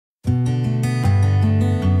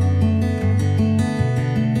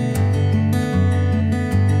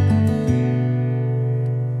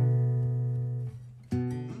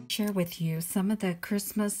with you some of the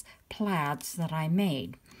Christmas plaids that I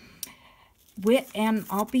made. And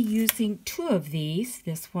I'll be using two of these,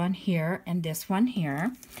 this one here and this one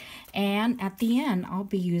here. And at the end, I'll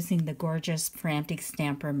be using the gorgeous Frantic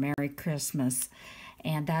Stamper Merry Christmas.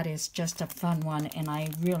 And that is just a fun one, and I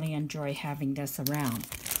really enjoy having this around.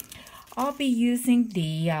 I'll be using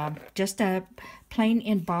the just a plain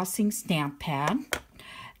embossing stamp pad,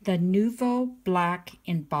 the Nouveau Black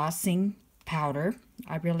embossing powder.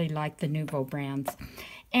 I really like the Nouveau brands.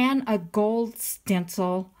 And a gold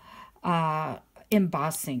stencil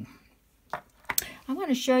embossing. I want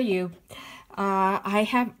to show you, I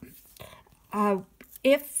have,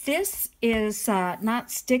 if this is not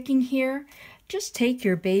sticking here, just take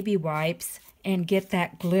your baby wipes and get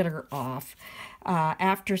that glitter off.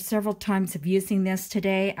 After several times of using this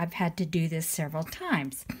today, I've had to do this several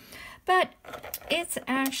times. But it's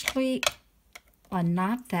actually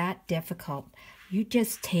not that difficult. You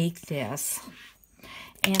just take this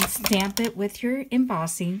and stamp it with your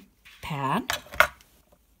embossing pad.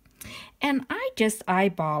 And I just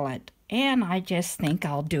eyeball it. And I just think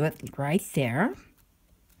I'll do it right there.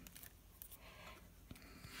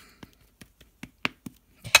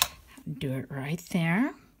 Do it right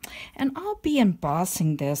there. And I'll be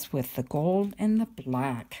embossing this with the gold and the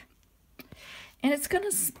black. And it's going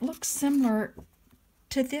to look similar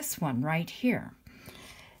to this one right here.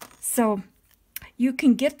 So you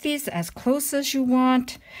can get these as close as you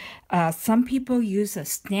want. Some people use a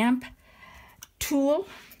stamp tool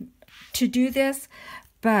to do this,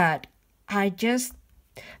 but I just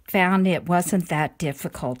found it wasn't that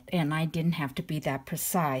difficult and I didn't have to be that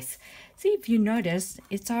precise. See, if you notice,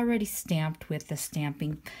 it's already stamped with the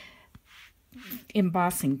stamping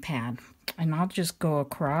embossing pad. And I'll just go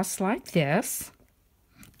across like this.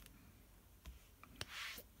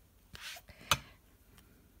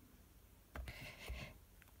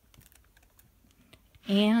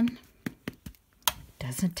 And it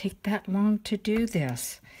doesn't take that long to do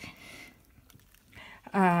this.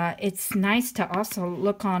 It's nice to also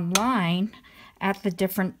look online at the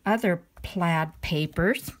different other plaid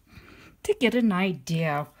papers to get an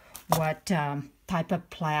idea what type of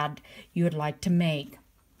plaid you would like to make.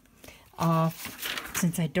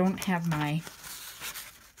 Since I don't have my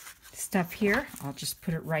stuff here, I'll just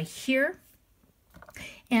put it right here.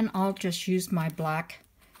 And I'll just use my black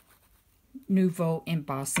Nouveau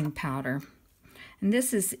embossing powder. And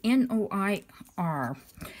this is NOIR.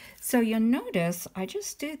 So you'll notice I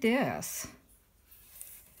just do this.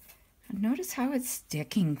 And notice how it's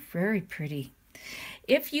sticking, very pretty.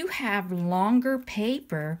 If you have longer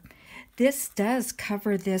paper, this does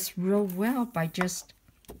cover this real well by just,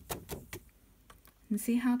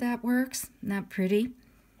 see how that works? Isn't that pretty?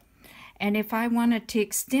 And if I wanted to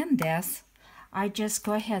extend this, I just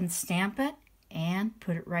go ahead and stamp it and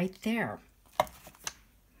put it right there.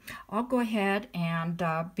 I'll go ahead and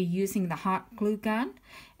be using the hot glue gun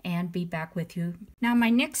and be back with you. Now my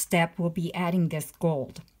next step will be adding this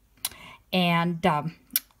gold. And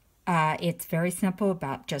it's very simple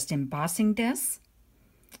about just embossing this,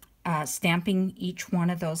 stamping each one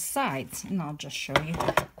of those sides. And I'll just show you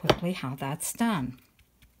quickly how that's done.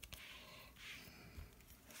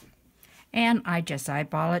 And I just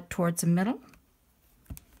eyeball it towards the middle.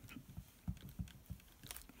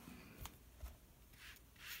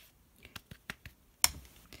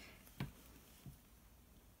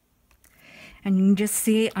 And you can just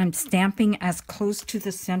see I'm stamping as close to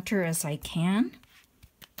the center as I can.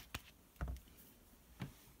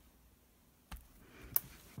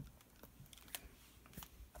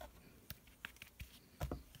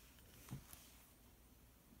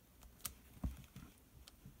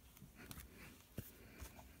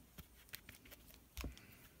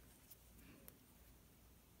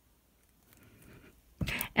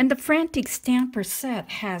 And the Frantic Stamper set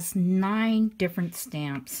has 9 different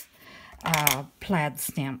stamps. Plaid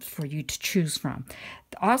stamps for you to choose from.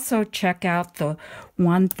 Also check out the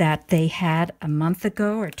one that they had a month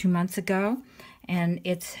ago or 2 months ago, and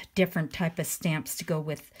it's different type of stamps to go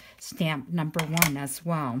with stamp number 1 as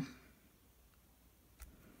well.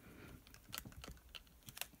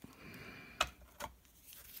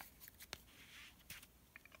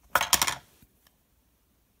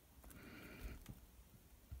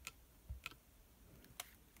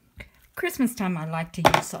 Christmas time, I like to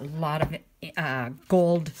use a lot of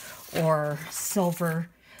gold or silver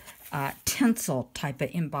tinsel type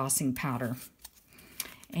of embossing powder.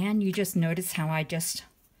 And you just notice how I just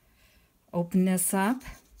open this up.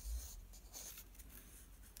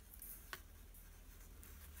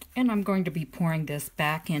 And I'm going to be pouring this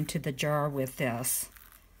back into the jar with this.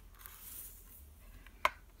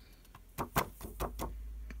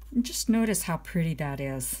 And just notice how pretty that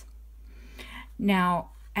is.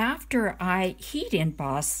 Now, after I heat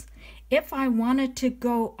emboss, if I wanted to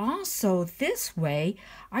go also this way,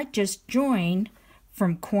 I just join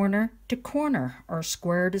from corner to corner or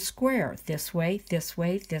square to square, this way, this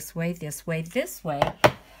way, this way, this way, this way,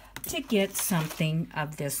 to get something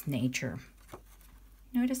of this nature.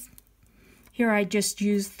 Notice here I just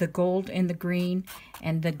used the gold and the green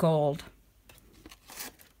and the gold.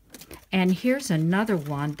 And here's another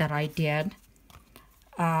one that I did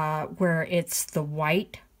where it's the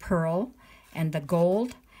white pearl and the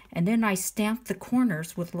gold, and then I stamped the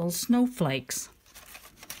corners with little snowflakes.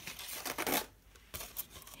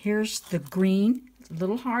 Here's the green, a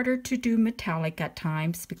little harder to do metallic at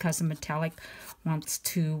times because the metallic wants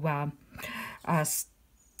to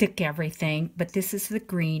stick everything, but this is the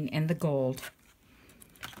green and the gold.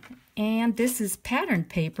 And this is pattern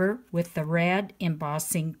paper with the red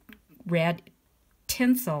embossing, red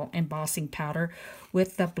tinsel embossing powder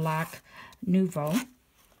with the black Nouveau.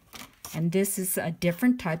 And this is a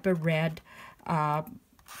different type of red,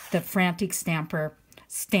 the Frantic Stamper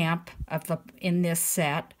stamp of the in this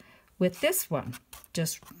set with this one,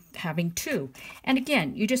 just having two. And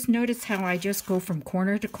again, you just notice how I just go from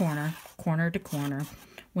corner to corner, corner to corner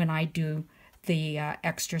when I do the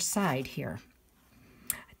extra side here.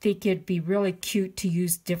 I think it'd be really cute to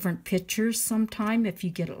use different pictures sometime if you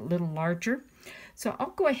get a little larger. So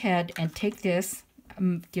I'll go ahead and take this,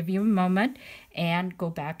 give you a moment, and go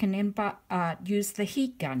back and use the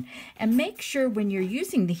heat gun. And make sure when you're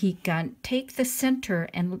using the heat gun, take the center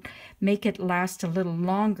and make it last a little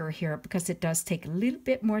longer here, because it does take a little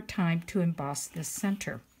bit more time to emboss this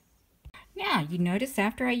center. Now, you notice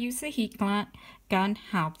after I use the heat gun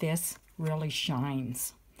how this really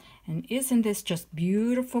shines. And isn't this just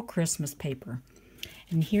beautiful Christmas paper?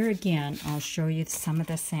 And here again, I'll show you some of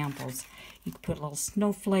the samples. You can put little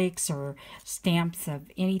snowflakes or stamps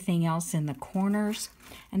of anything else in the corners.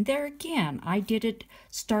 And there again, I did it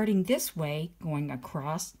starting this way, going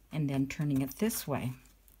across, and then turning it this way.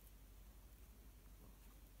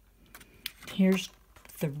 Here's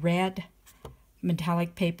the red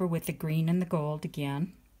metallic paper with the green and the gold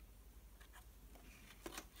again.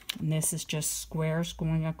 And this is just squares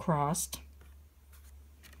going across.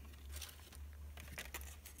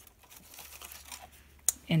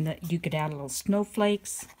 And you could add little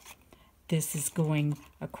snowflakes. This is going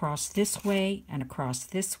across this way and across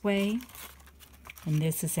this way. And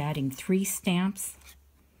this is adding 3 stamps.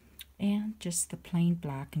 And just the plain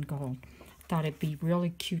black and gold. Thought it'd be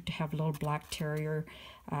really cute to have a little black terrier,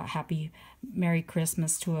 happy Merry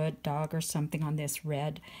Christmas to a dog or something on this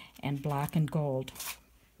red and black and gold.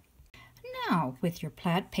 Now, with your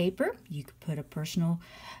plaid paper, you could put a personal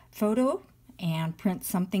photo and print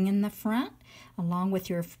something in the front, along with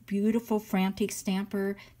your beautiful Frantic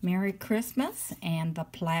Stamper Merry Christmas and the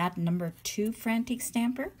Plaid #2 Frantic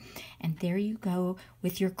Stamper. And there you go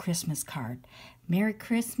with your Christmas card. Merry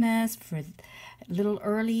Christmas for a little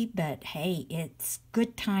early, but hey, it's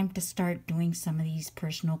good time to start doing some of these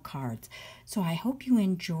personal cards. So I hope you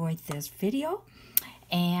enjoyed this video.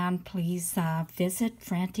 And please visit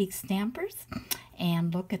Frantic Stampers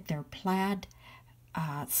and look at their plaid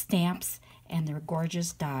stamps and their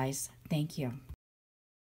gorgeous dies. Thank you.